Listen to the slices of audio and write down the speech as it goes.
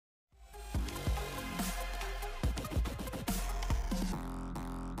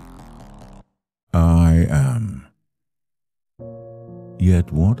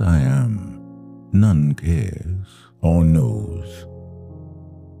Yet what I am, none cares or knows.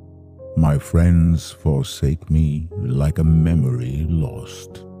 My friends forsake me like a memory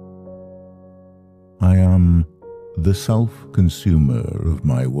lost. I am the self-consumer of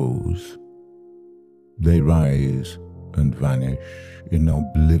my woes. They rise and vanish in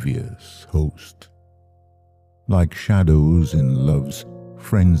oblivious host, like shadows in love's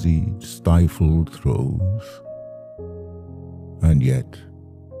frenzied, stifled throes. And yet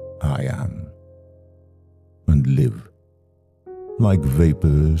I am, and live, like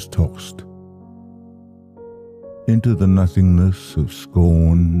vapors tossed into the nothingness of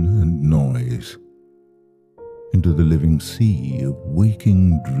scorn and noise, into the living sea of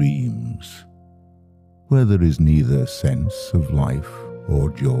waking dreams, where there is neither sense of life or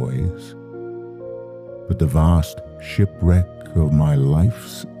joys, but the vast shipwreck of my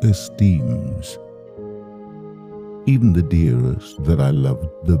life's esteems. Even the dearest that I loved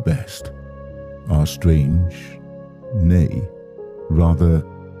the best are strange, nay, rather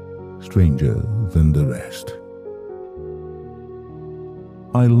stranger than the rest.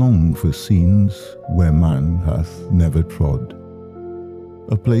 I long for scenes where man hath never trod,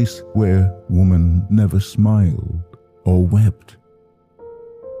 a place where woman never smiled or wept,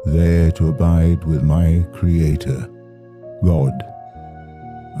 there to abide with my Creator, God,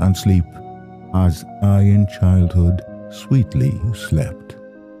 and sleep as I in childhood sweetly slept,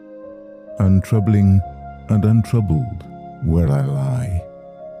 untroubling and untroubled where I lie,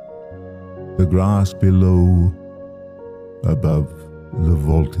 the grass below, above the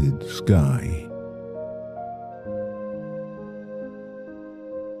vaulted sky.